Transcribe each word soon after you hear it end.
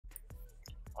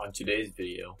On today's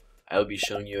video, I will be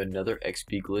showing you another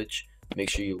XP glitch. Make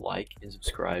sure you like and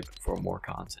subscribe for more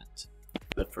content.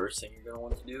 The first thing you're going to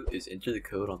want to do is enter the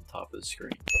code on the top of the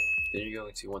screen. Then you're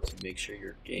going to want to make sure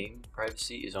your game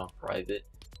privacy is on private.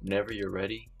 Whenever you're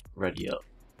ready, ready up.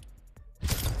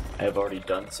 I have already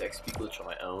done this XP glitch on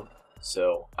my own,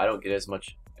 so I don't get as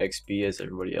much XP as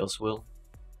everybody else will,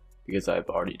 because I've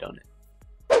already done it.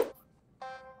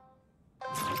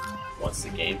 Once the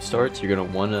game starts, you're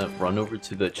going to want to run over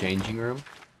to the changing room,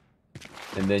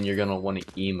 and then you're going to want to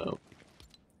emote.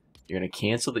 You're going to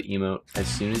cancel the emote as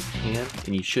soon as you can,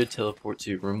 and you should teleport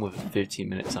to your room with a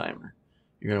 15-minute timer.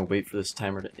 You're going to wait for this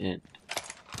timer to end.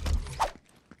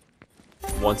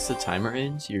 Once the timer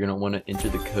ends, you're going to want to enter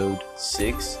the code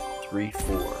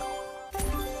 634.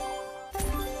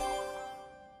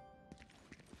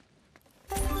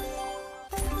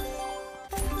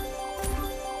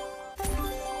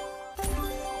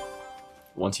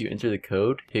 Once you enter the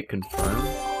code, hit confirm,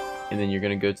 and then you're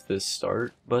going to go to the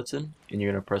start button and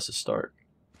you're going to press the start.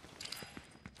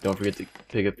 Don't forget to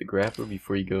pick up the grappler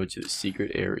before you go to the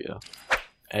secret area.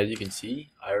 As you can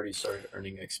see, I already started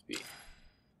earning XP.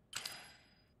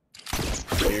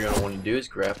 What you're going to want to do is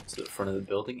grab to the front of the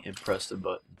building and press the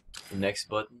button. The next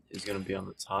button is going to be on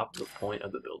the top of the point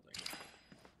of the building.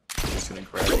 I'm just going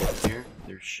to grab it here.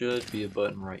 There should be a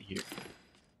button right here.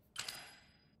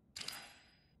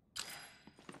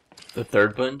 The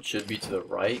third button should be to the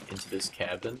right into this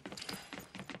cabin.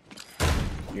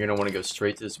 You're going to want to go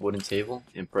straight to this wooden table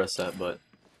and press that button.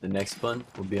 The next button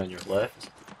will be on your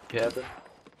left cabin.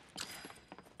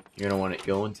 You're going to want to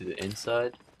go into the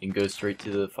inside and go straight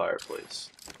to the fireplace.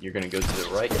 You're going to go to the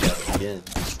right cabin again.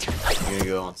 You're going to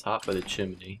go on top by the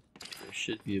chimney. There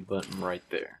should be a button right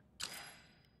there.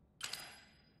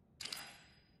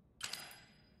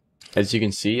 As you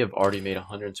can see, I've already made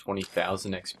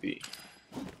 120,000 XP.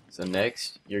 So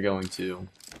next, you're going to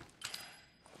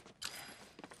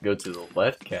go to the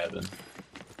left cabin,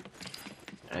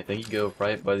 and I think you go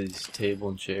right by these table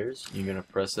and chairs. You're going to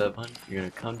press that button. You're going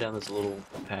to come down this little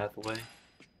pathway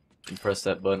and press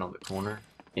that button on the corner.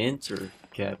 Enter the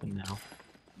cabin now.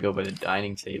 Go by the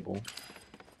dining table,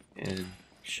 and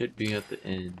should be at the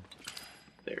end.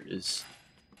 There it is.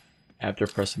 After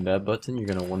pressing that button, you're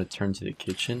going to want to turn to the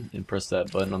kitchen and press that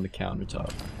button on the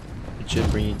countertop. It should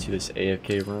bring you to this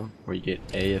AFK room where you get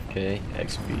AFK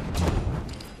XP.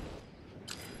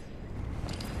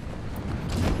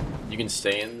 You can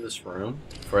stay in this room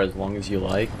for as long as you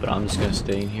like, but I'm just going to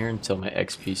stay in here until my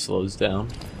XP slows down.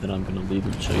 Then I'm going to leave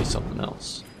and show you something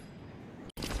else.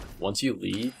 Once you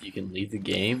leave, you can leave the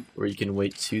game, or you can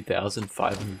wait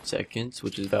 2,500 seconds,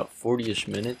 which is about 40-ish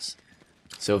minutes.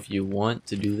 So if you want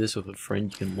to do this with a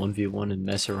friend, you can 1v1 and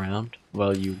mess around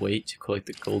while you wait to collect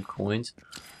the gold coins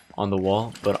on the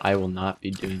wall, but I will not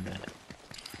be doing that.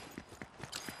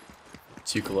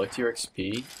 To collect your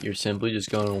XP, you're simply just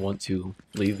going to want to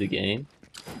leave the game,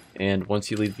 and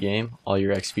once you leave the game, all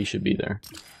your XP should be there.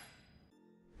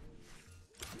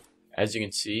 As you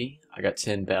can see, I got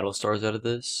 10 battle stars out of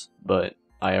this, but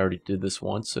I already did this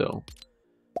once, so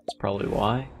that's probably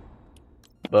why.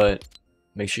 But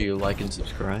make sure you like and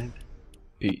subscribe.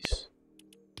 Peace.